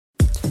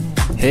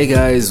Hey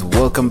guys,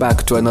 welcome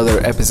back to another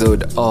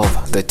episode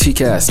of the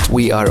T-Cast.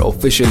 We are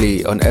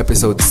officially on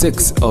episode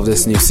 6 of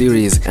this new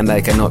series, and I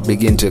cannot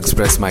begin to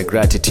express my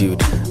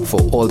gratitude for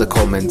all the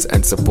comments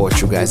and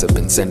support you guys have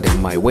been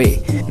sending my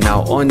way.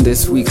 Now on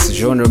this week's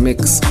genre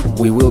mix,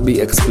 we will be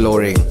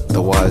exploring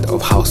the world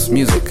of house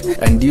music,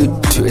 and due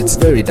to its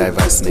very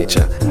diverse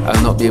nature,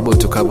 I'll not be able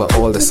to cover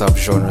all the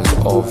subgenres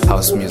of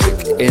house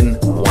music in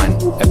one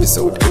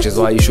episode, which is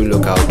why you should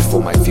look out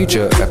for my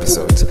future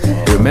episodes.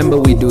 Remember,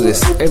 we do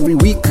this every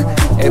week,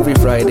 every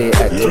Friday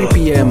at 3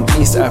 p.m.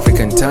 East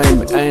African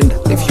time, and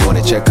if you want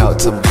to check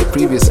out some of the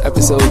previous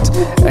episodes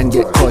and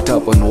get caught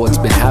up on what's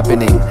been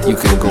happening, you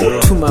can go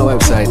to my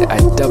website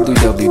at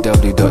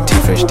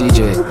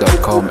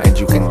www.tfreshdj.com and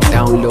you can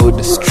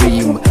download,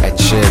 stream, and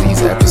share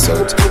these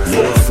episodes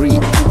for free.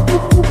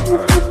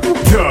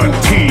 The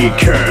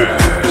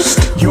T-Cast,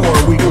 your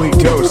weekly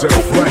dose of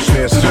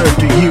freshness served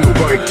to you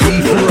by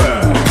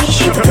T-Fresh,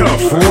 the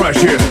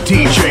freshest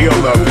DJ on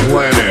the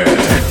planet.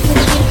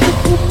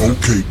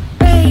 Okay.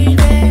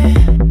 Baby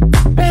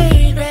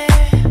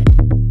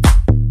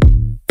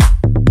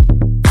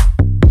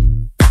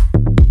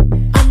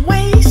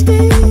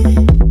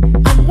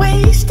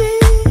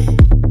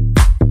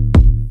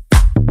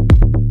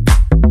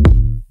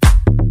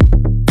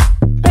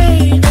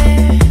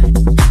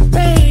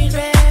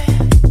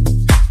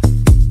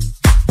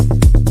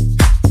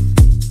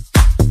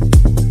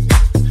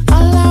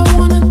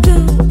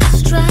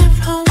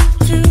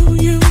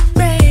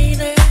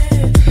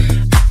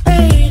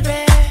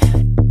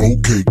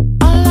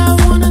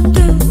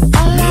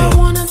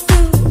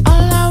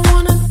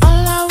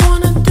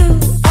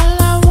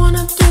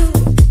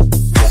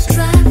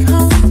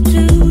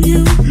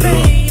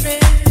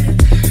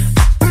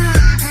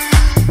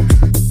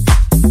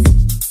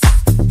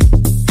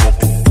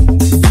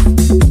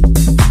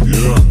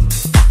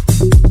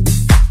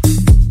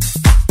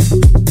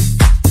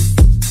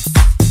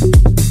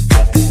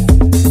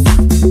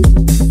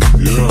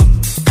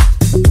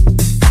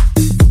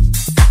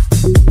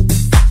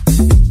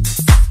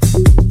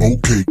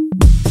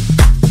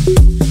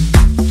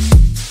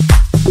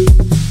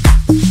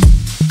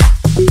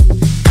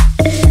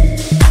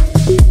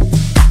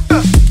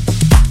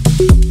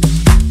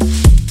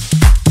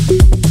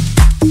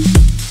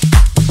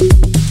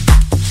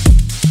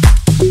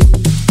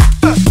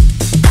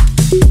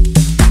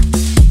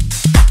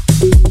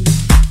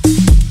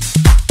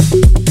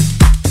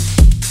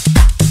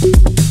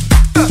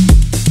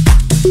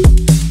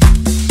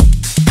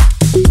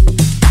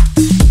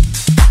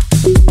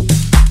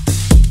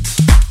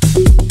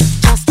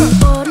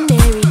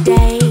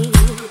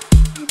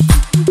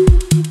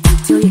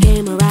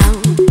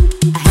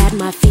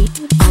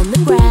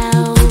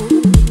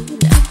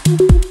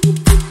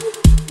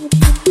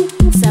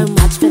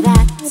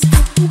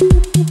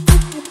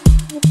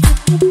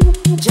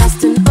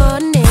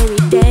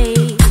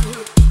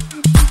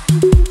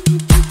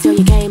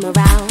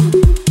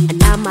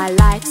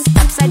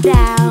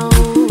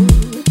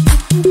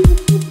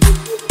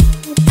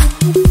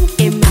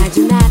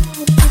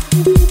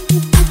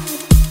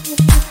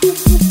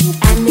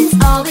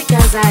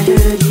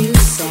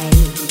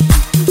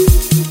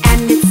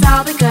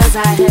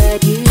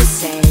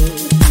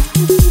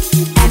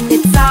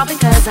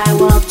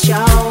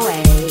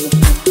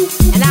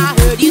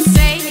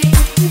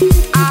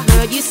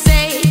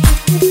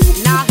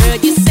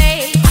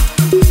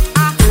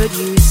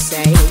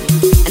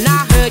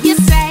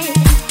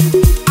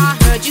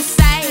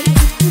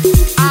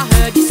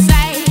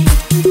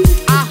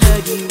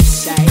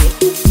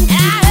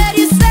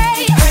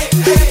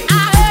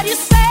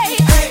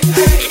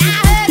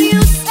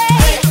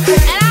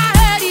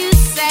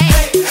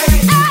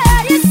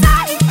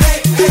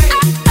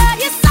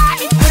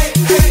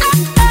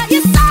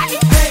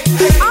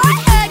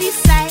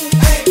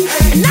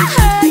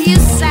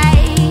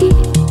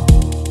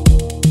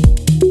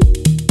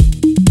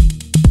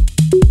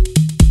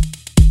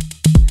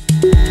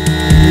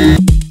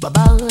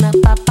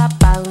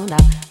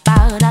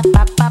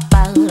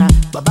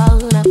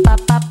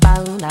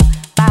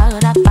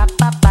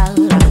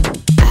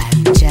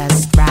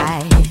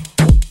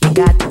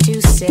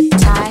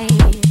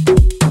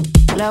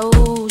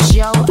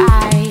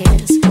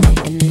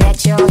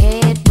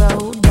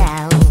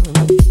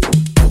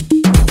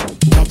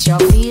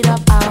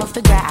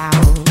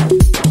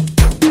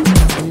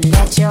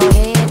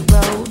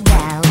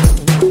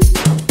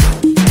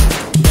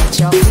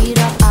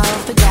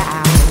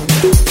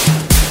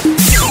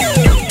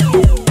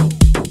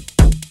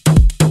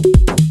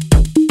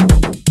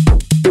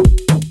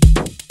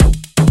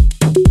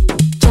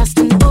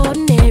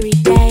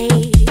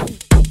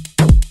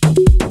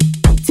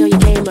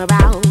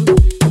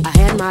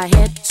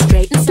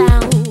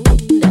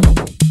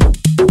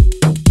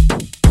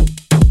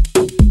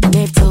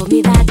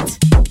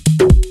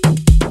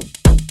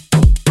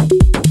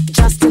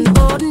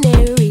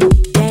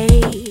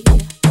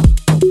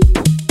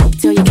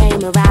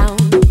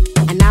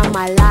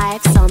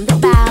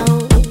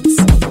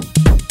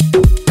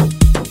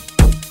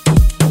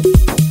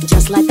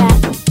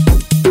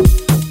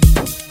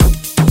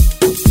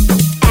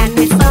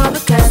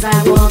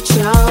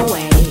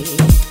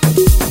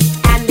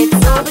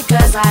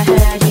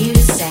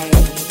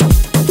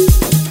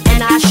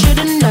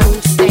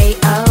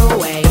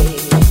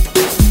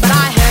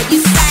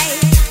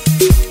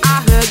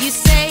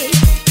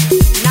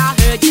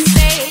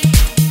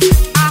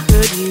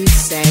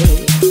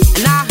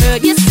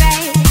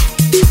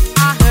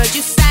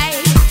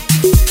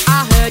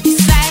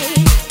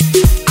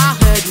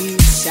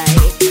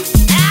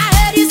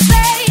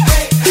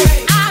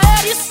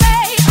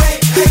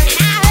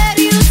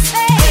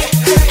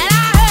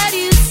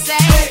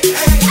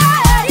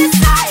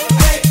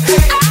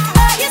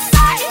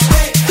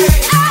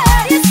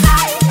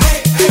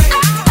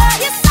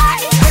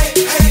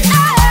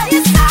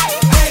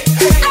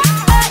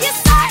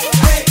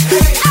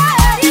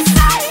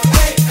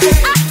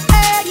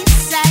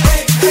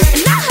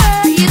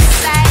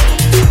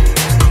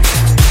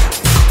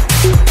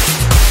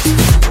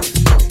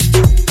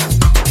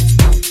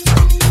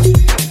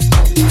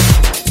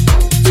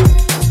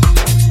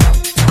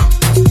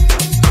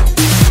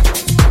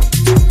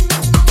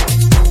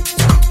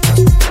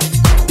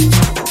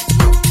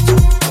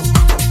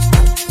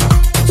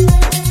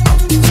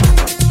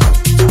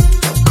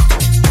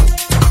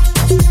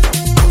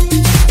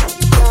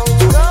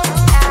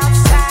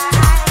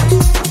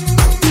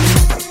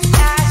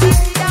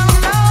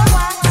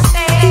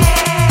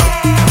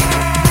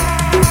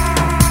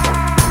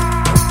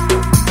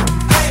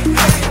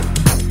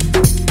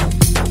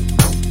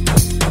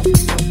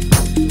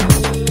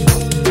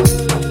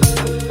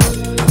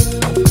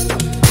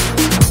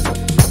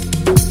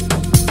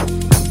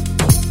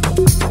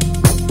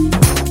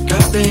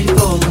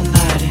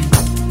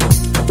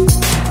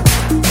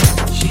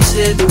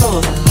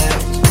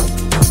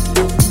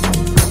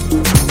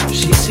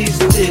sees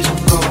the vision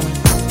going.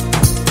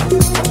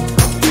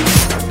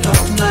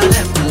 Come line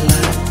after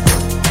line.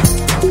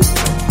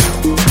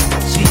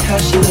 See how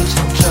she looks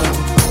in trouble.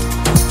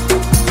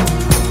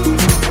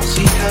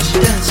 See how she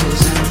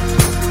dances and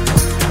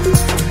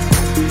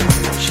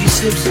she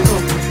sips the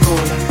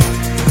Coca-Cola.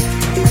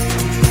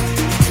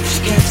 She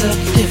can't tell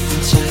the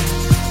difference yet.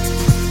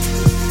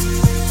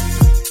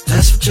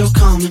 That's what you're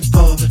coming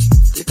for, but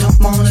they don't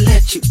wanna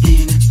let you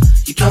in it.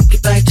 You drop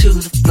your back to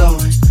the floor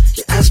and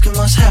you're asking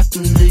what's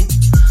happening.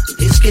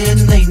 It's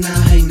getting late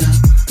now, hey now.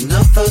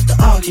 Enough of the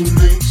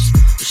arguments.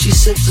 But she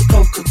sips the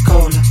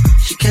Coca-Cola.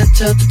 She can't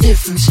tell the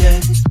difference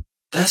yet.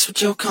 That's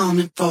what you're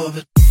coming for,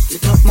 but they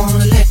don't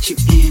wanna let you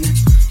in it.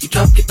 You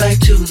drop your back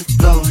to the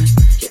floor and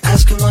you're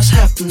asking what's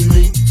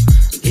happening.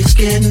 It's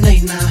getting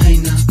late now, hey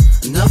now.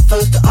 Enough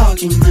of the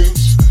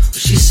arguments.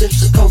 But she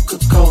sips the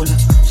Coca-Cola.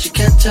 She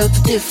can't tell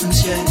the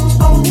difference yet.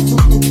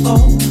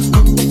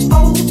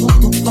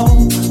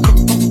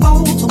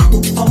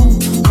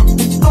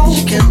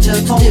 She can't tell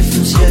the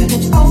difference yet.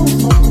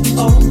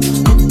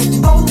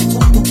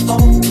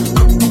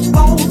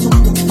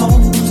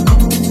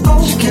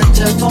 She can't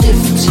tell the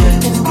difference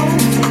yet.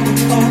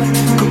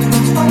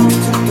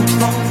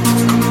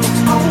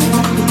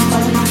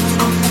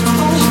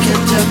 She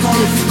can't tell the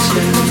difference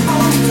yet.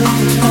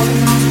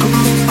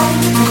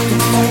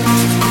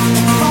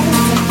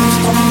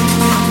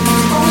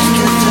 She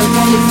can't tell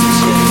the difference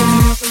yet.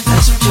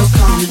 That's what you're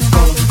coming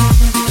for.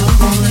 You don't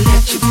wanna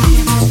let you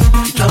in.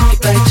 You drop your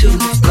back to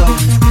the floor.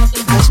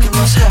 You're asking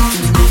what's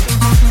happening.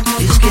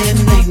 It's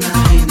getting late now,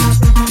 hey now.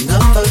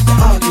 Enough of the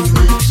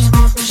arguments.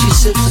 She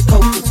sips the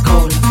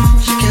Coca-Cola.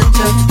 She can't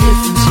tell the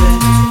difference yet.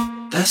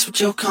 That's what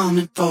you're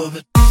coming for,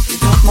 but they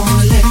don't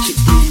wanna let you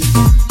in.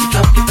 You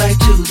drop your back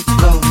to the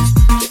floor.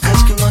 You're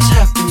asking what's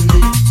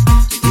happening.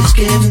 It's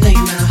getting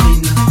late now, hey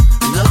now.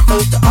 Enough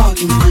of the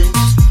arguments.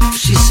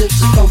 She sips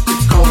the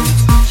Coca-Cola.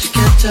 She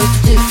can't tell the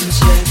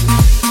difference yet.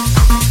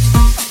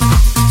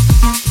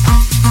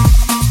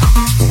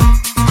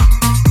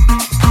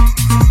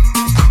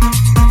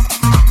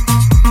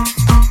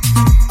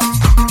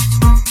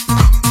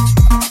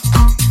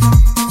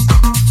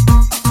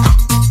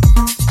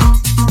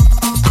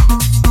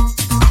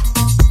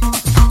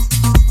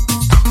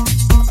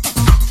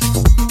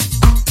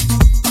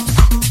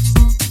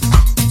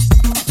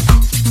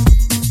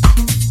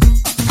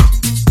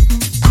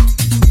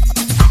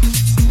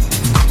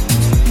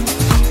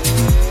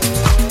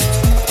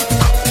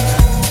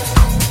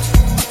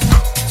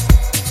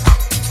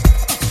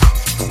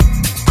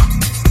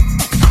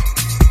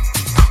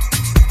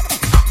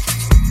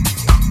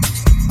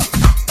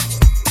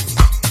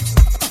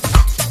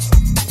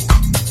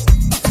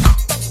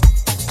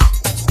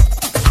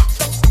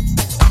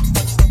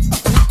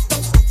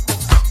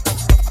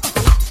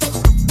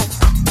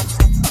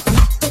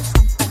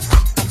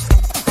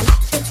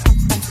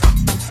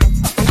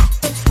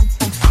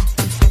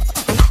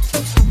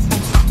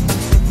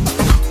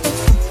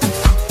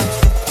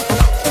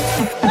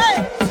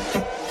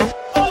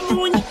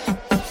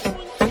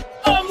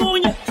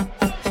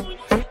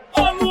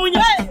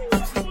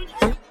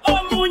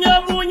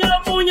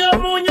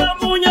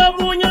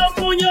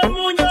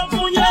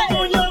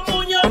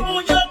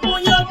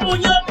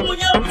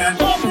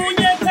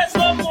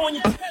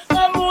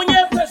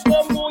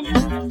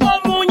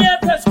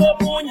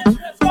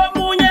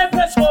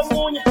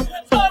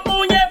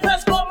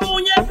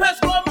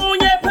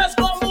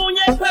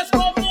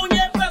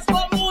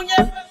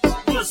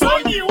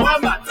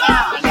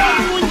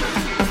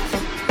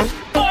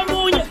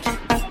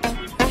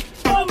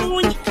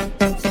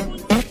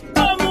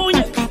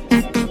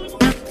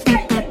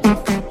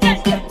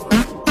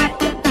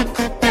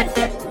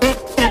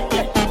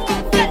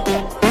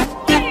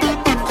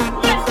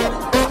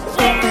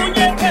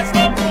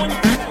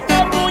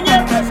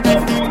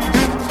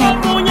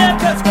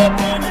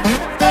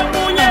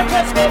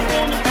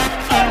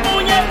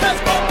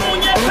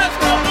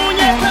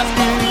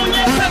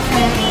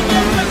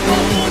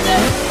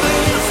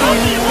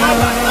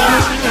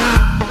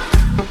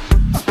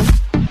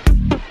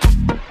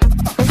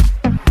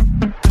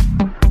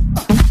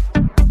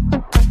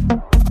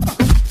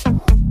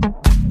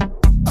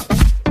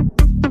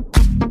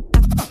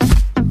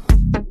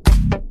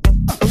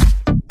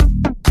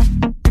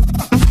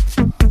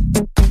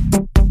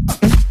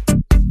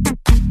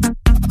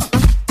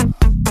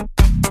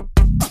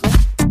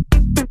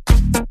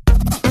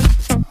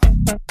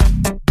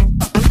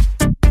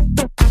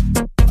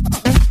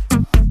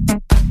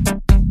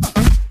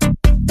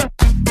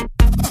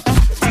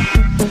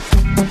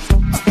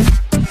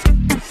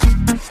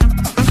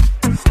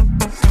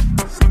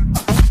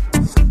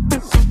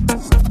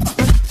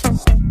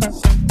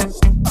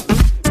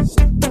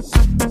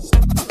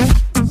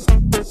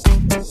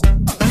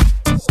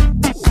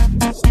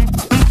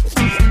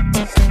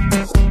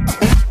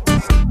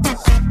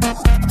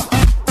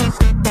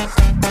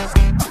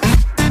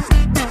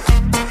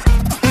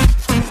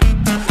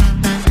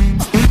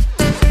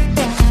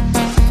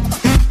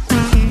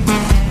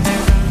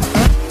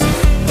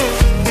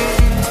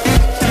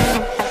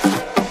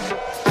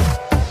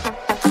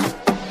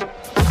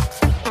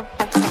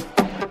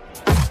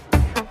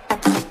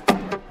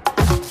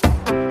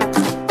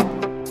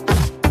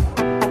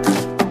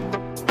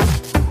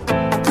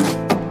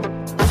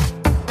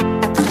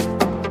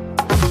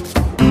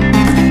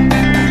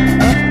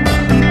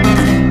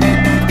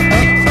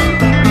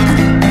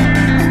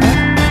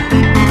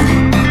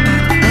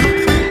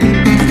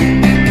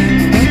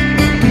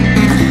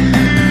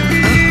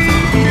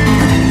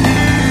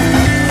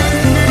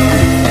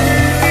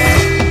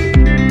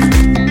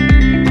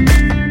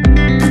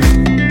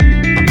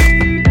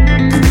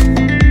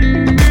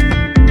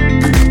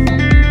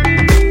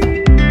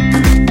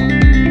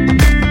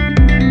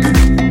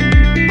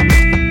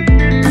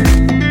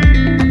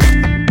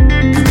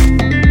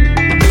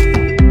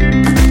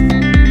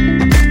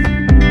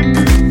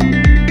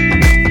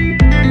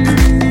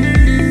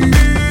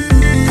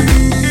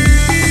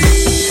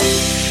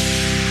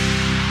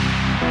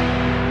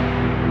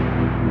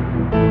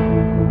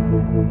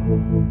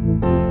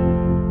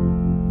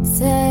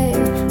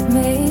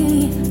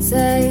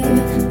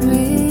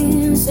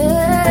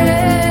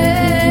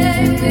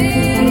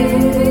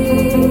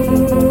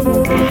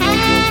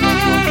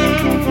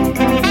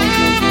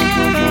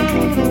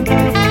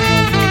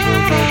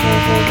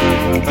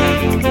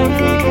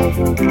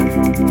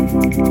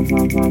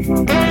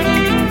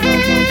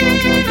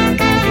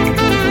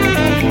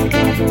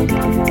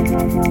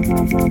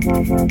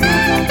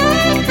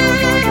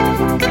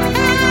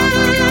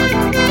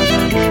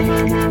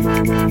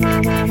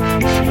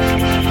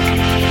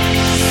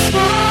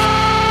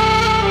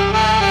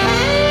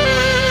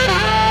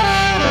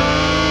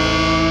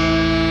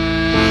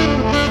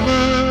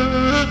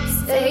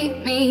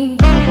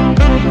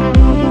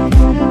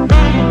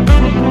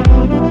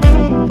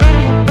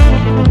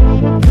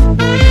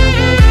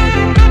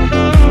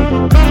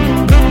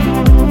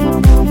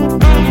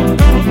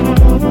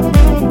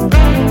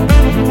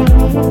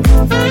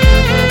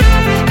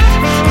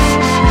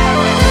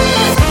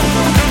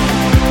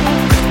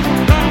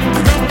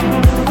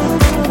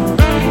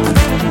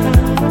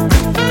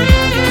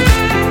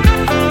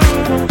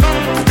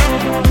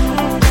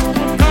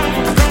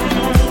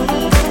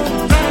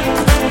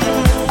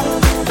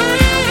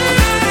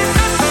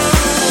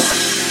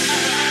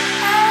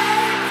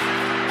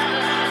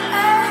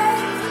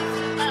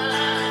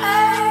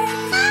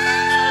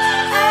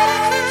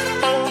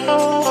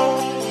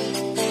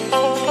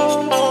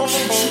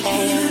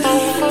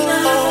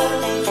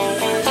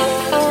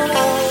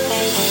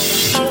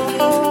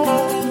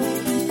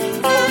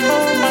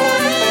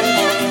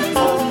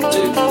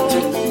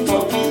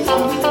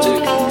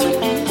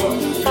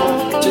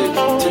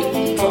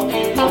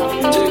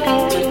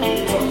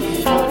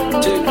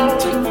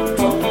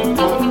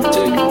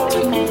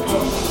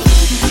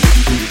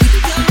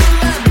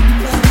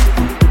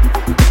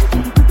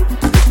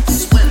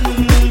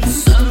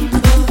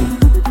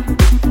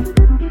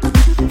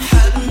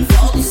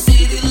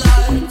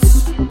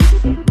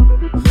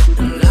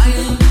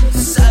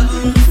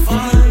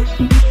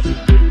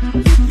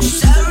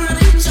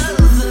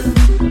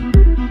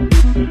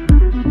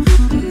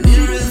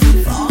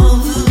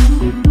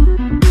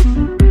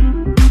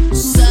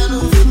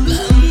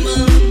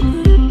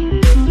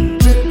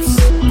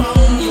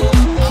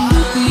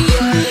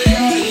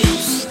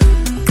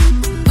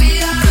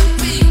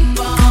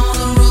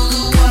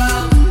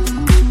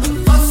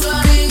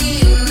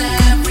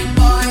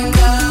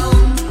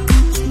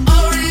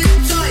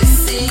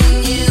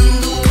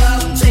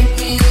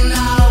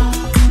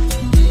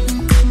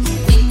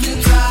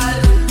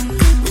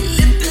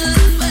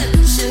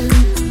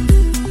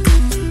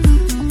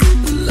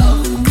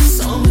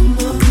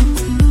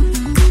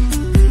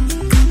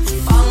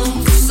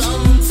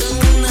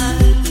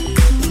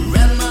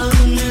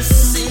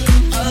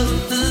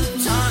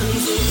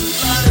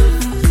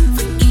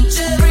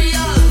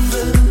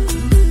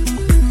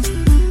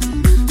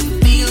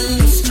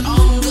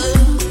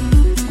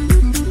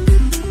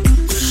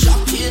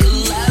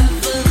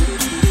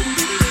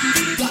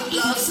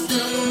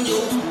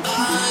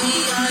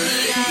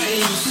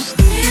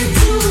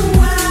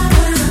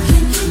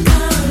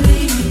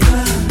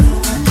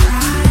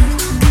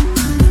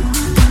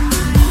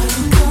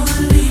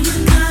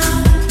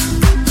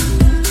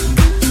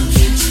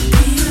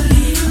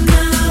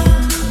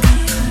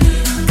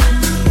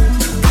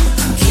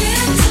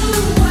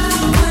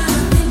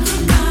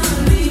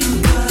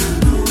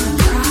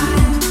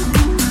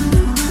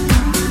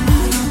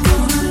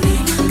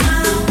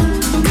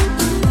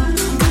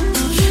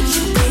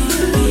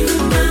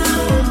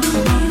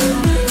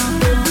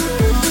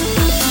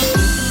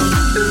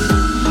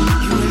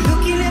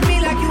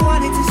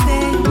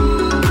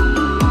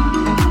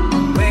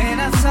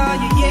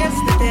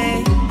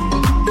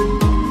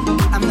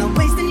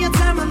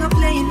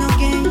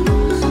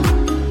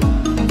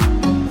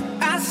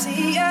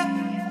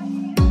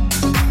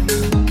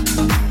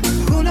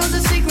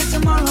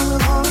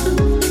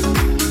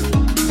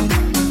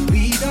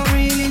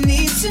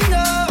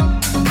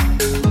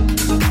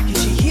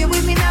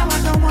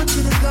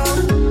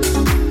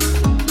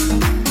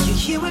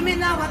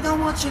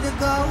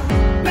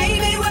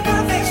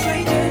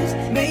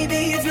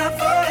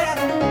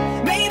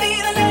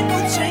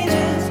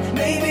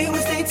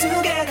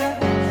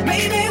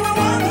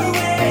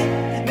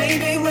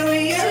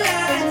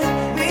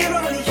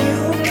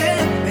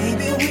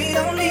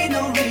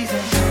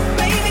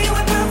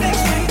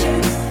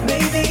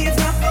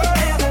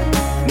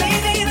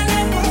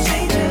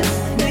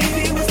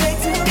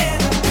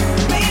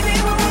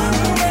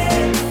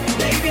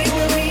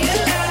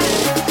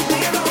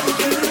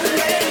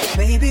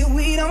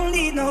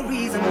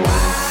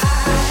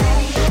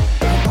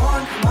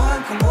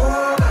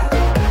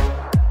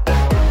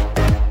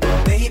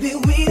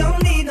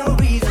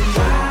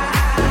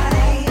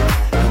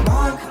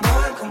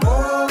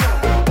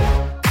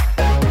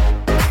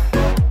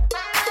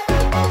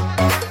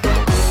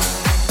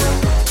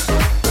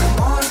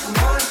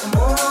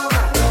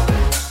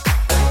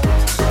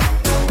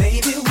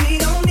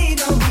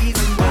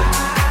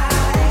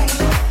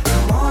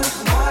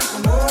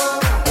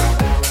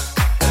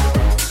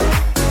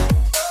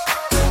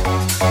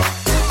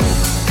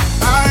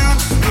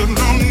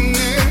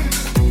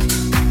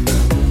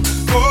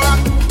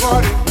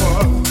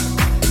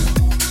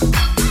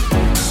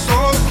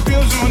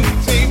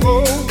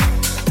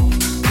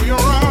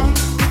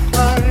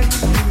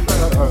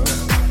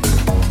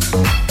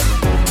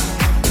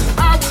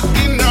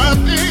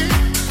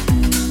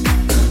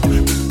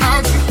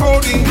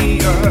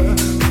 the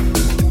earth.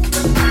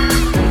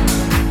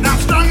 Now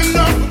strong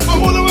enough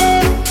for the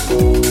world,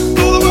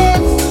 for the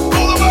world,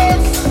 for the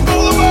world,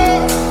 for the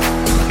world.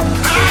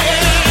 I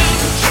am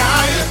a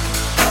giant.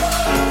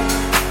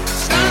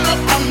 Stand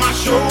up on my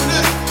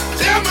shoulders.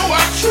 Tell me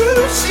what you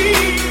see.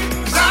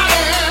 'Cause I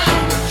am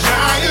a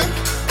giant.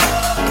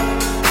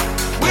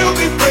 We'll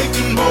be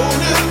breaking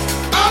borders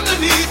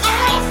underneath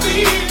our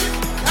feet.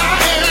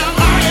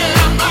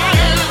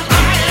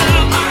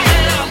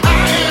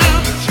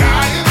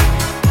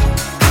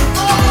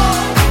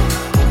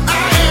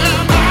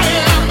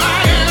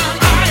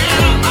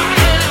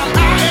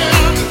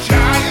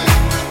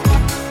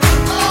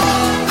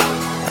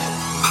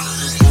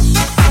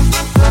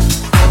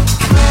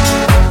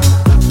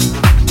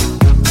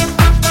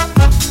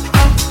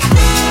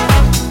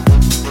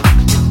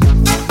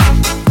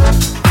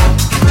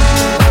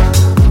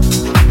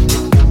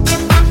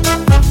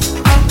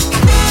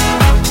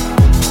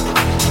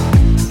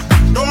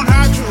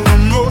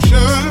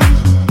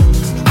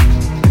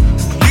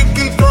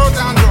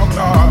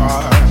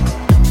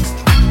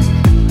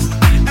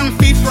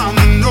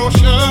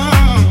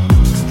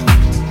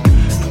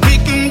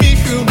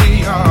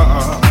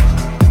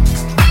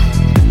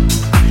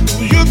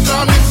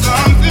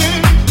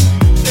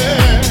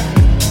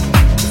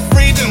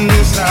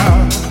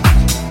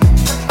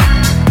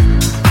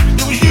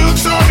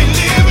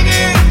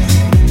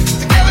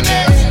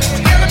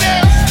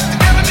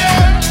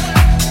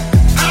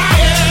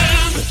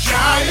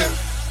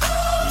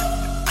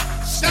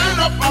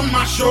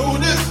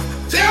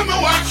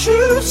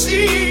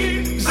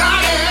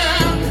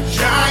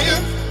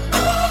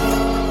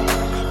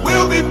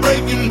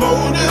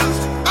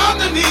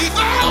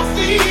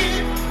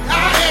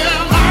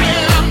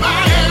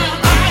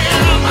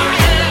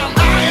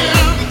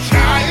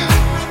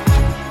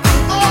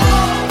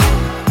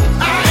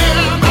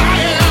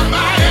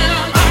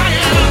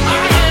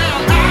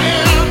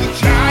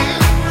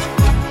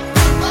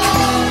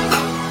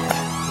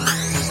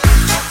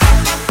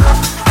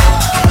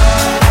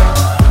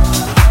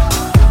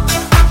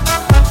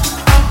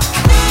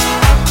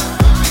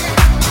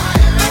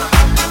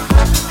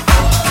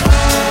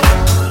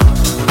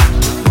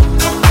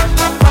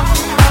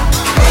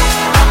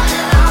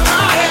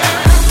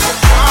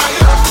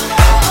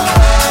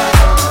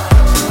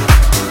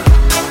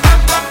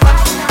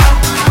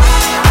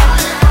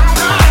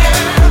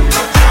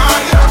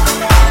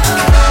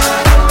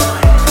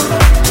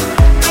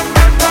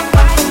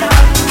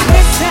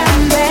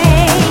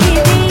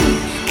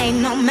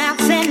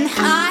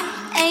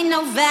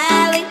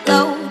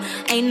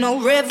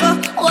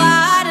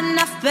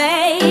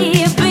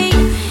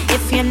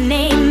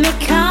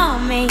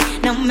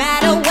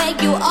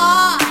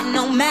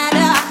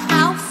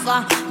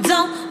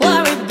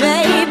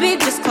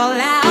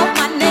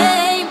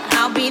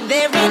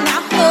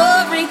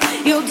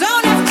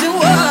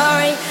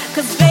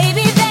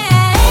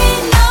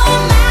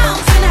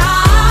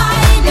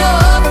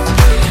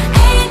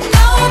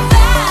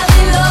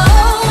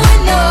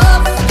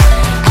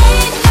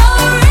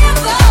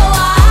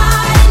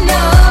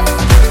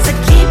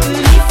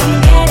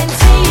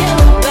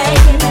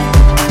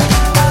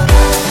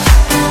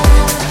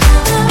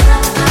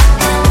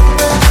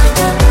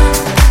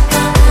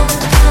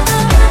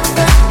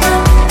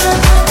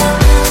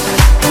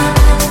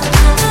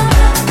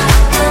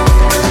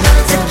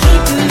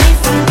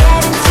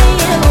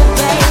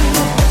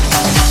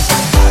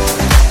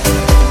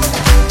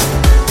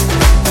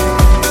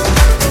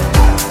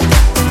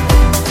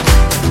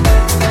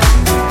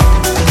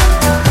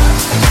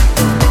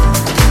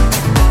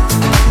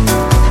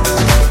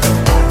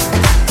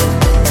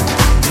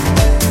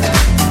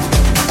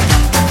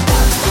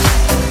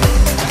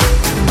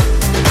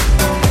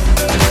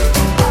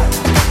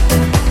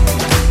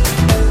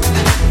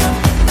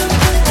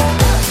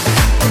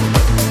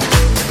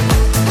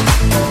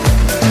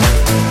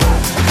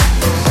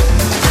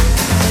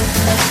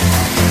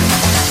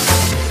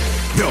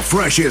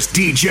 Freshest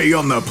DJ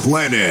on the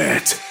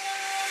planet.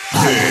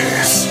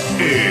 This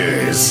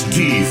is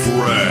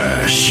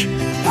D-Fresh.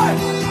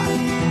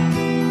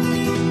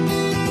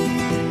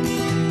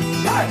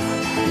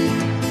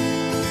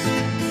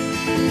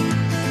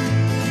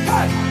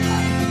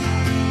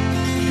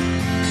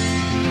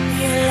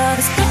 Your love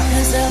is bright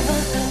as ever,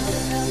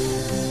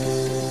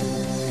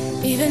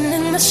 even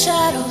in the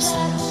shadows.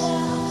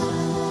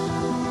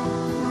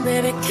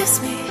 Baby, kiss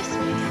me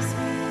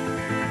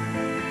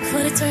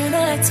before they turn the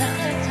lights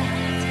out.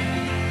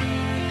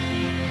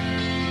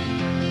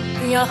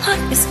 Your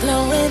heart is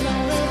glowing,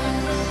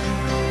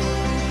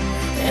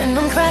 and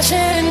I'm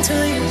crashing into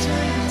you.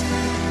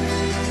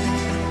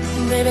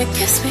 Baby,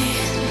 kiss me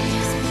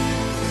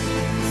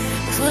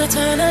before they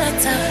turn the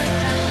lights out.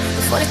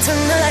 Before they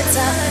turn the lights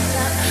out.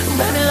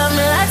 Baby, love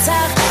me lights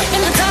out.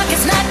 In the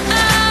darkest night,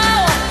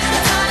 oh,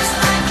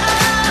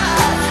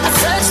 I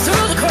search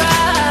through the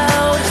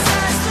crowd.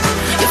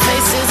 Your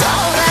face is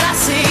all that I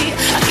see.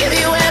 I give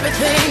you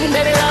everything.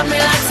 Baby, love me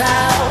lights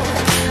out.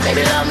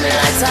 Baby, love me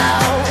lights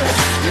out.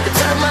 You can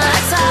turn my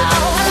lights out.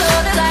 I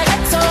love it like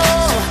XO.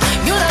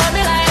 You love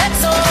me like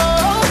XO.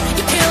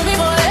 You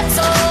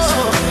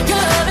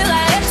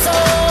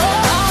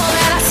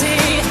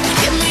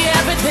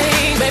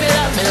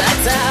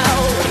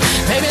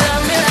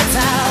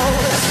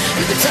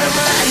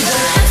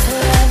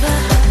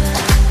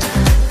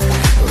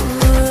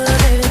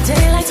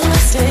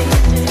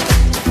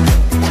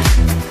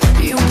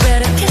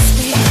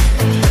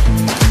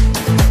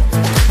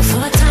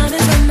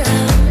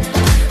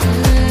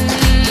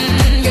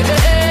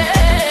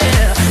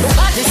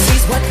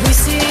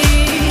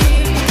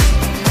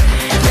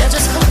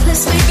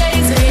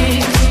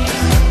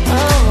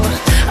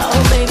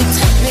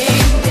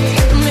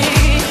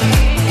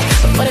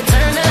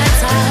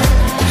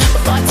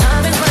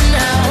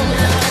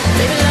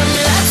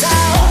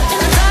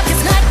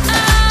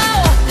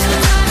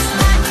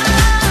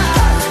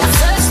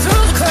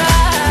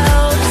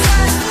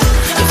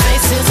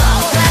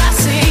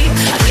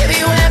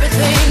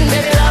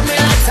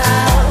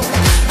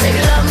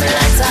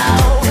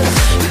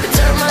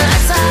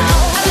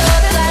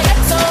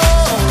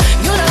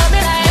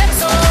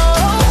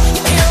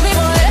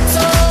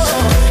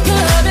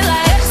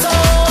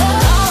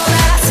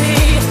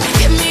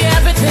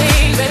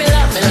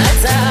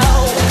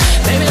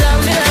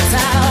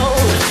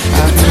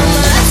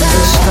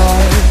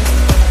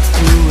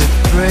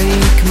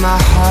my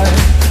heart.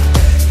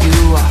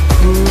 You are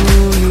who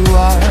you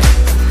are,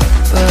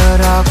 but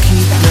I'll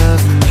keep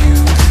loving you.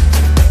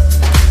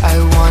 I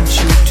want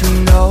you to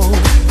know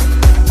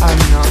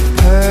I'm not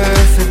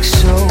perfect,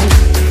 so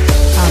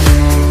I'm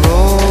a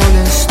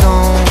rolling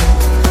stone,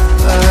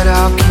 but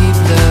I'll keep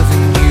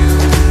loving you.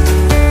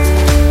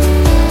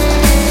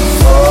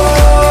 For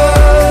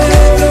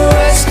the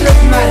rest of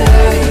my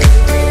life,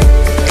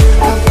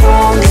 I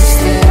promise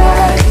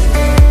that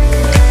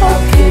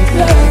I'll keep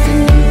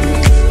loving you.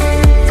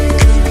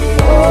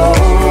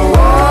 Oh,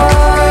 I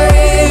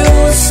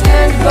will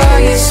stand by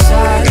your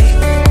side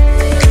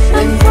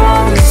and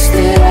promise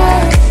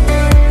that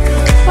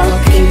I'll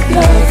keep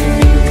loving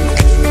you.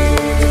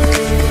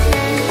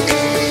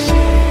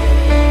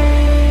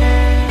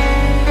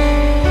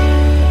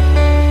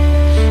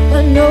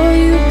 I know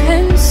you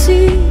can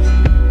see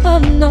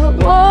I'm not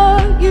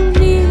what you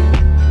need.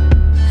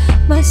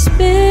 My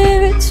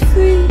spirit's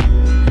free,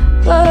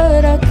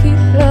 but I'll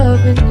keep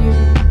loving you.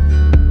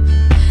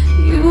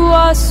 You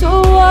are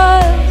so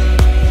wild,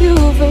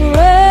 you've a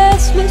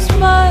restless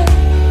mind,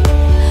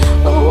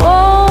 a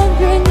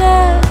wandering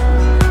eye,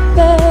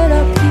 but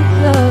I'll keep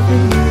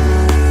loving you.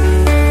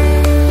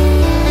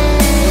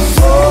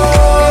 For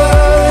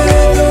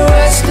the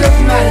rest of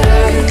my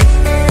life,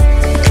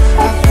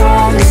 I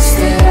promise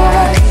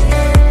that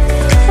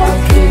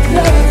I'll keep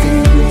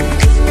loving you.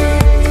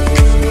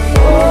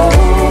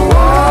 Oh, I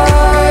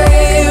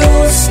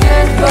will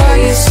stand by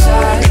your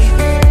side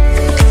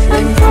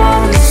and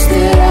promise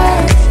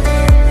that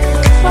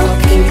I'll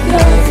keep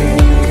loving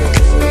you.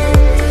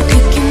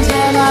 You can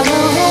tell by the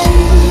way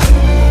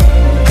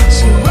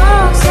she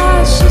walks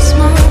out, she's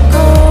my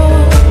girl.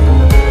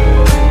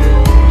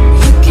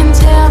 You can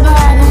tell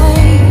by the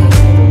way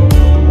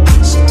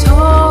she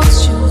talks,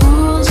 she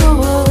rules the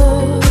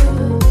world.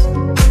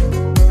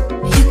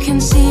 You can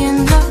see in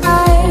the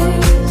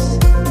eyes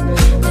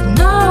that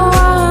no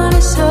one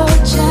is her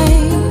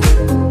chain.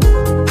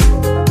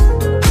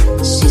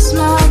 She's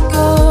my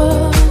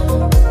girl,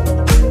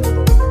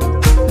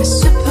 my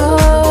super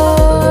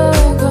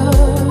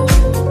girl.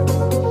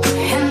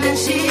 And then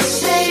she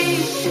say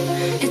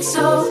it's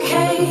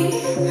okay,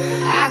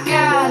 I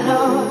got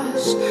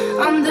lost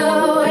on the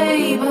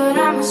way, but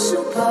I'm a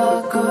super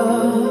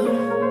girl,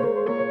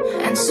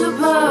 and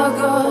super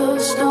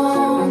girls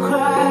don't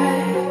cry.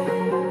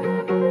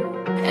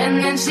 And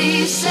then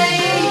she say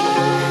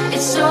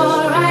it's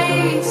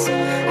alright,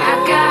 I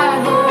got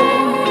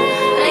home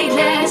late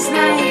last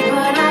night,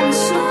 but I'm a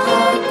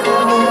super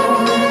girl,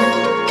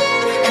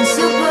 and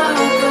super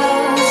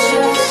girls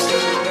just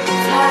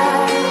fly.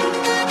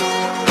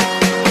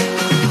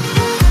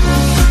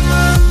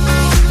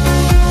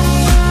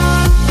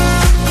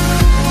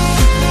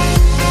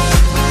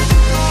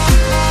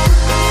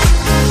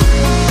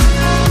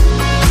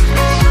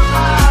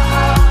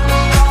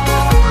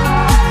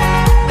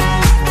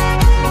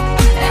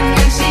 And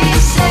then she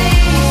say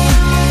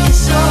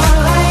it's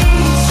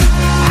alright,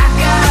 I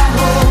got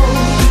home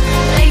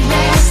late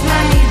last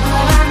night,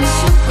 but I'm a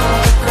super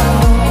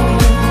girl,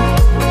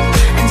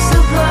 and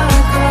super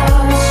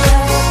girls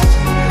just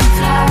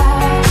fly.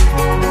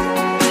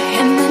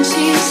 And then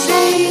she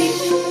say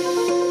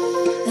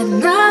that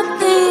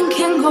nothing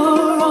can go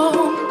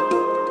wrong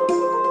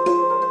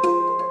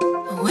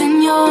when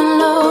you're in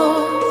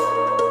love.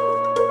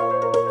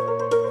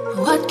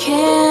 What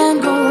can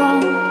go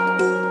wrong?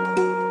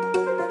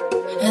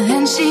 And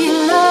then she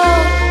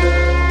loved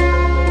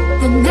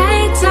the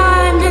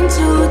nighttime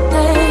into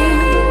day,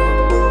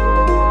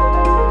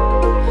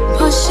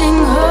 pushing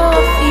her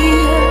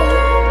fear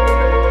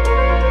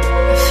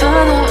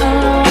further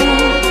along.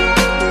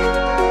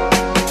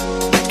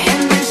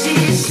 And then she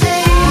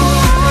say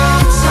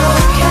it's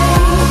okay,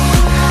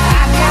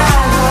 I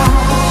got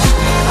lost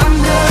on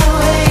the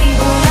way,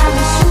 but I'm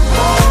a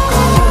super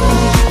girl,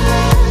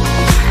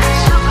 and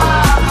super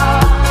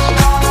girls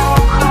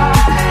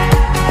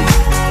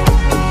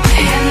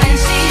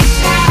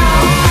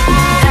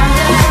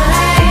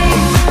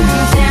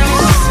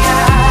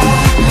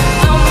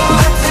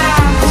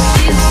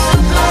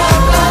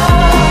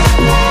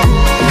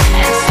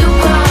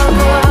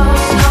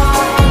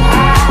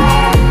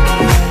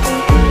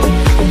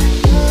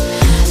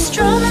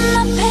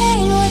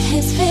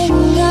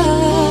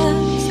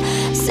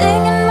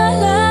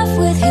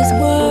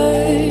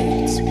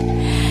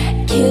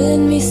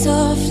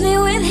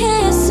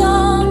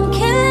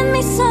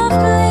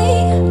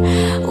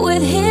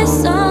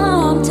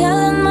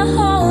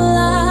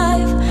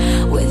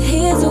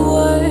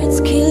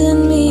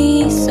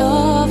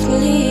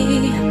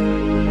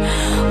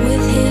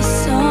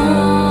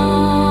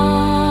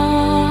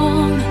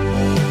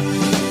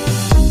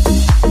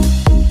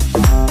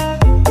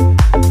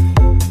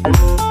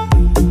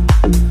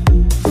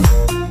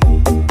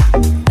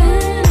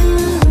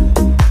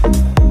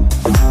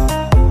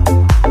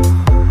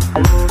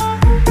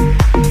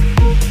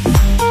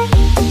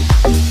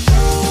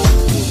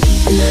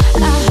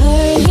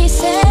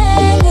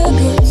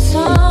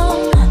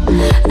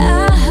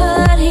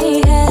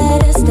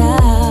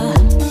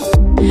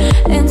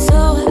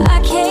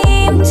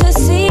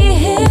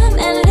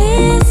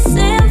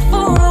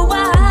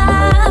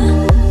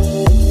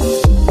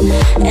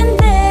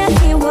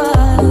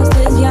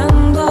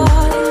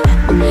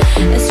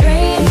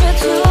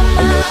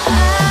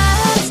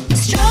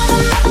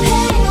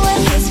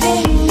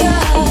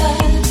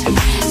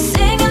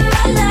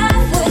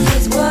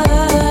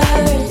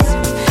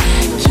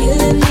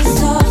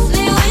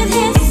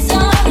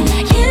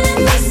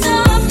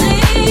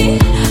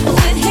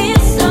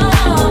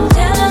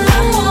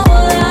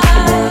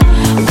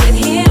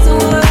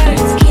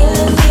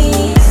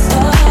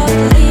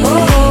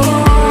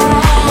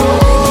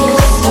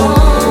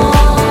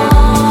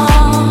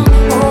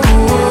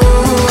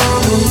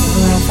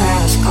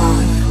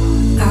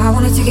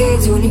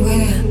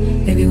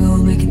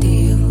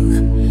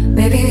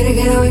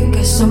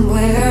be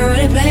somewhere,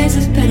 any place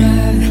is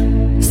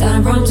better.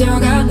 Starting from zero,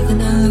 got nothing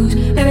to lose.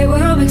 Maybe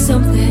we'll make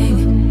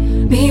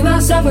something. Me,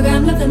 myself, I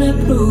got nothing to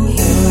prove. You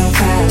got a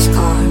fast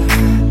car,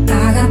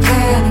 I got a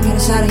plan to get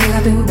us out of here.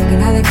 I've been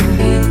working at the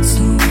convenience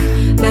store.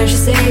 Managed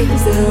to save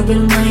a little bit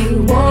of money,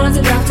 wanted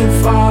to drive too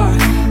far.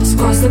 Just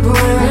cross the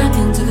border and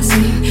into the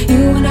sea.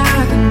 You and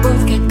I can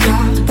both get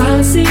jobs to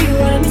finally see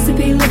what it means to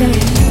be living.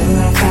 You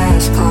got a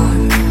fast car,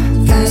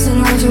 fast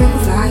enough so we can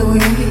fly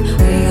away.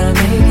 We gotta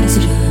make a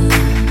decision.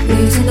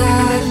 Leave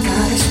tonight,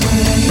 not this way.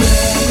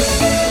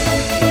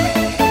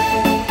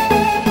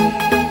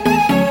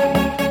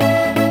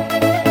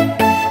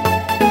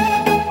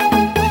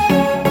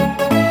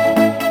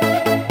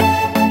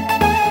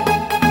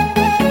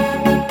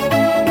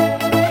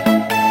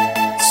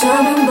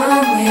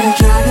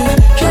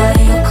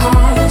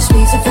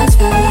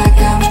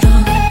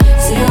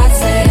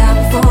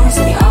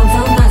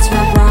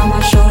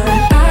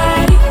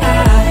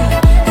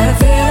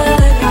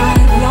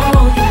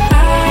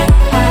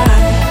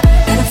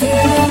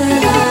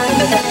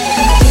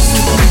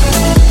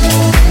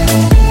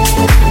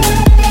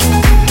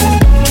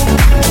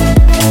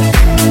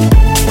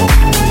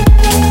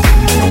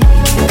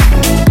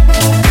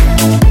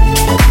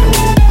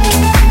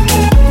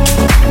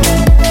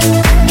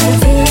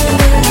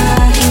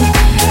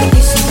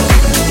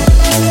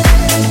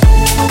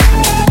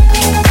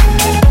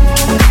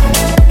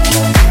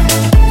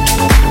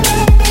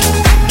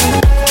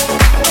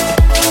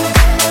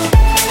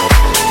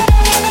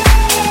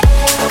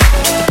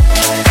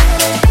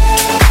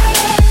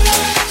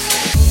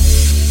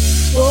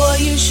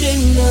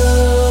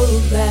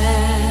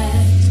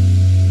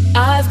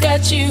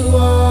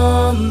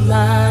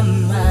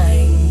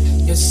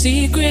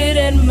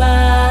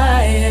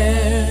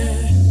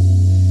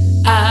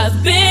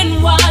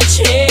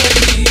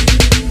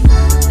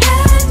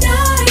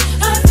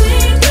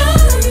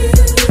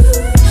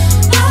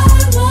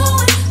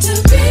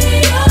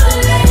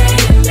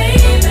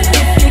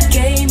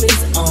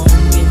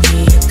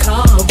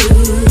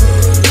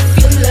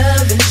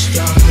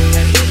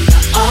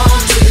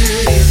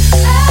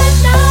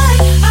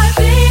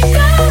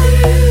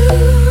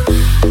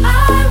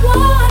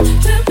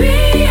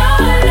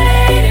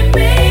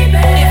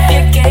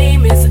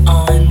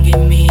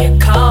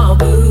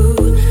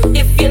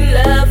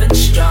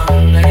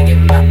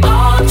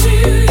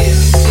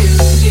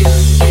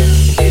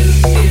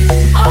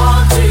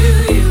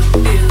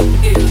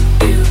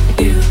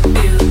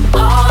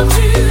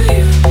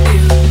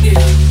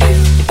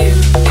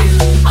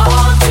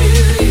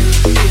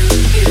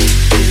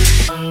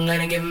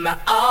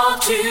 All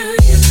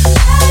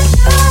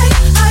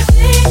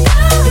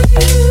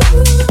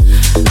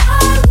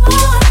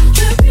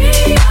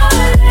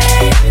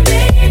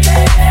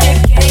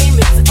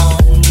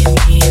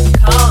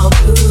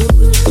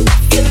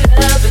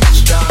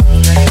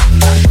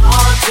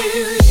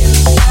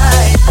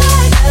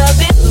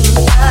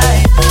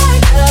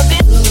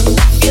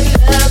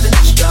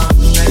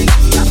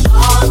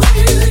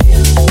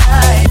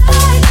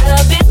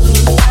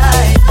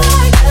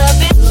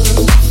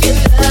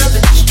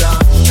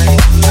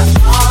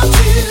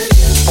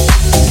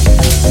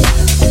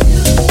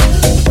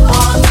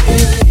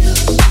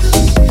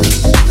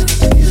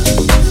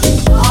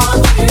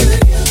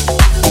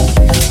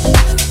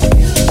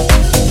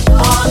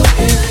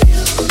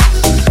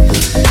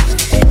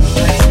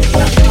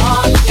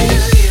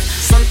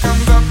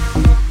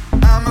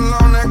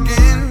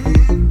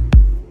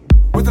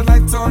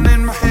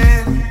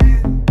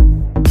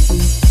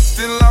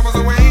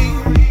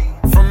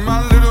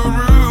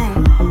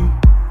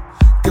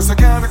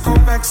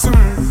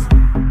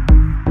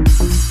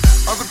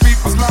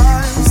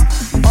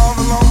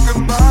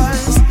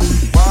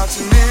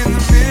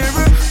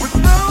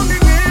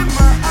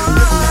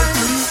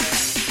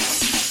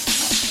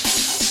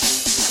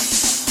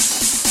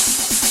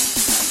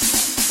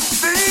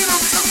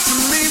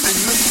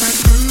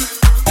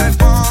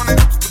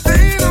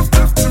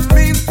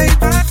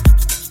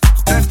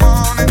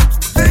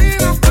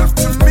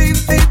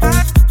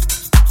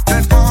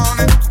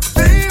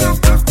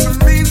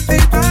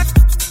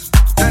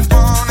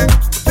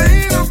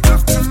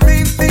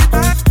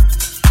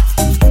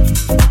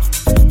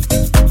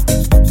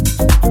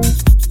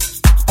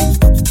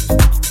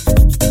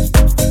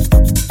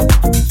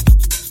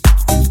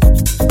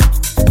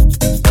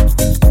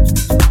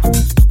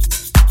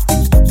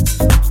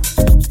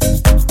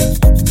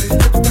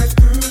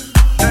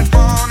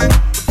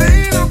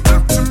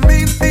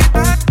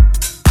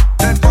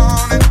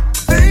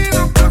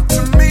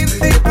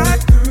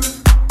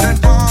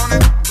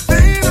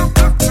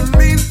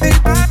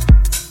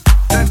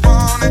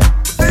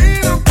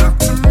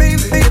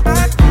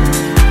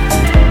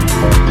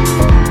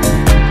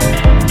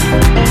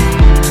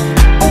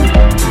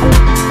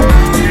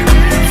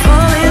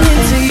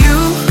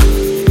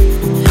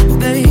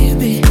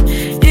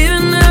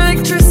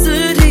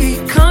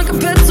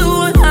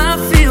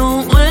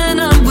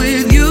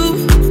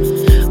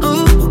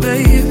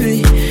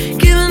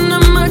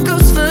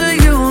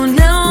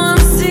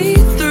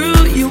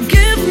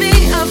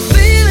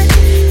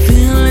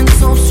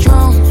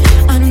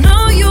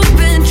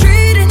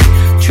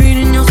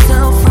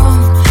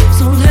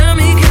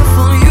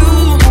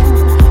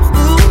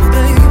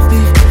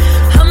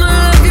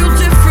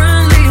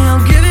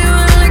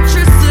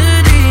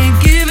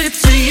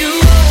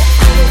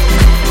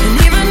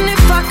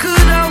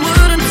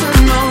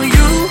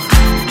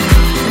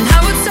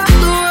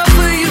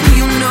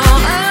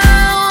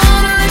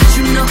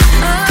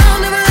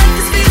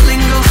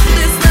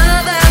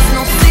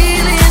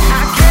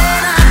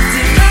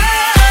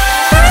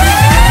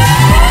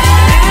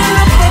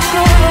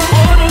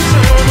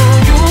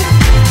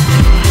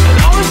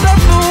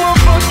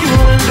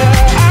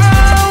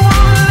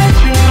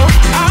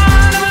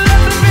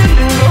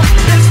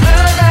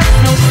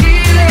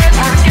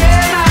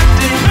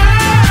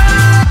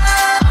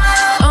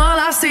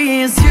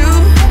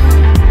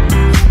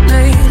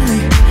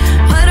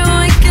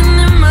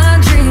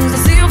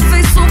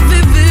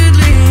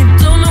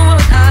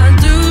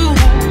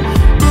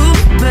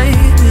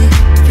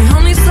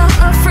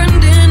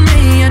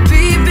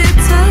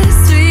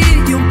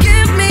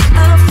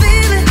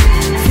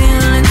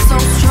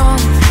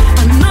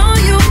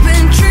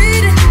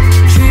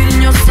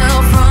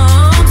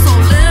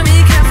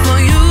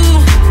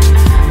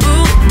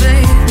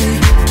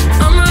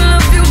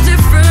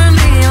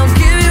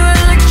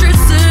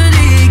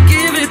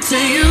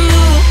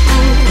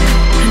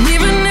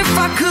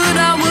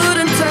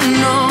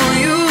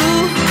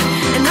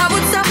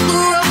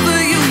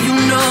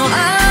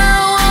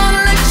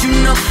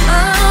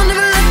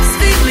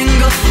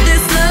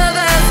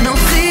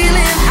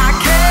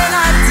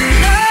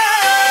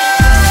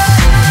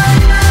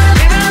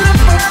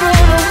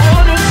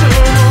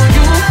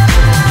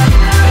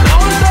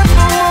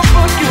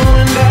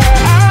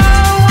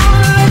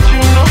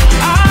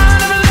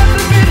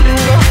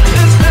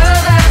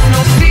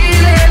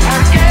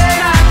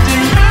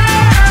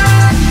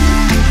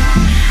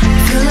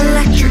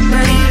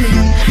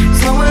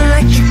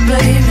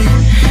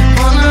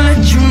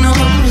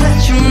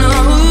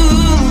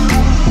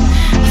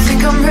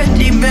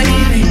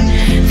baby.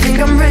 Think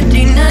I'm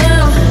ready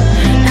now.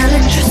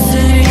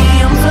 Electricity,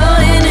 I'm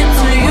flying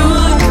into you.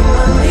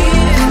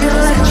 Think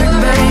electric,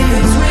 baby.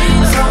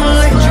 So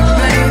electric,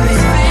 baby.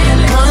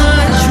 Wanna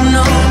let you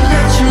know.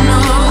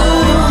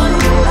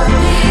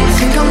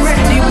 Think I'm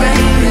ready,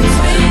 baby.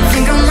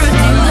 Think I'm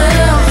ready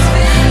now.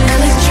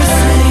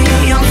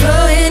 Electricity, I'm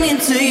flying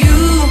into you.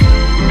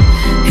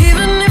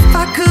 Even if I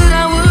could, I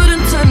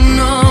wouldn't turn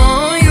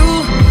on you.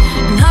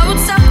 And I would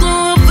stop the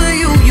world for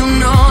you, you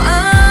know. I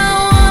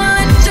wanna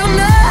let you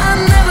know I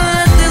never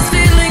let this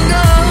feeling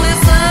go.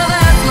 This love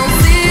has no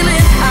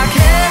ceiling, I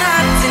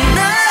cannot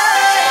deny.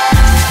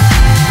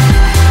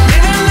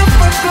 Even if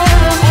I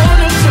could, I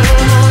wouldn't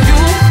turn on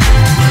you.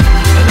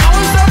 And I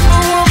would stop the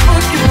world for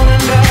you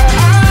and I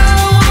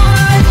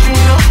wanna let you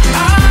know I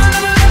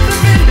never let this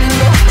feeling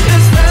go.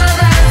 This love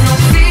has no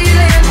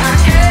ceiling, I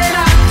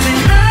cannot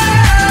deny.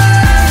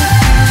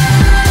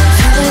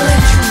 So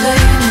electric,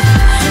 baby.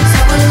 So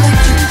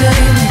electric,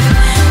 baby.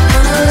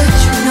 Wanna let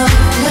you know.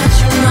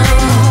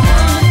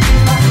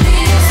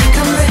 Think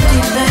I'm ready,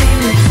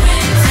 baby.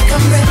 Think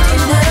I'm ready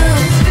now.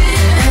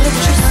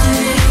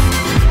 Electricity.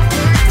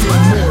 For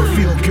more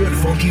feel-good,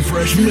 funky,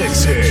 fresh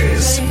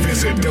mixes,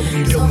 visit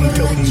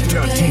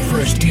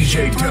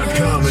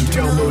www.tfreshdj.com and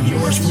download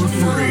yours for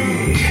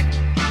free.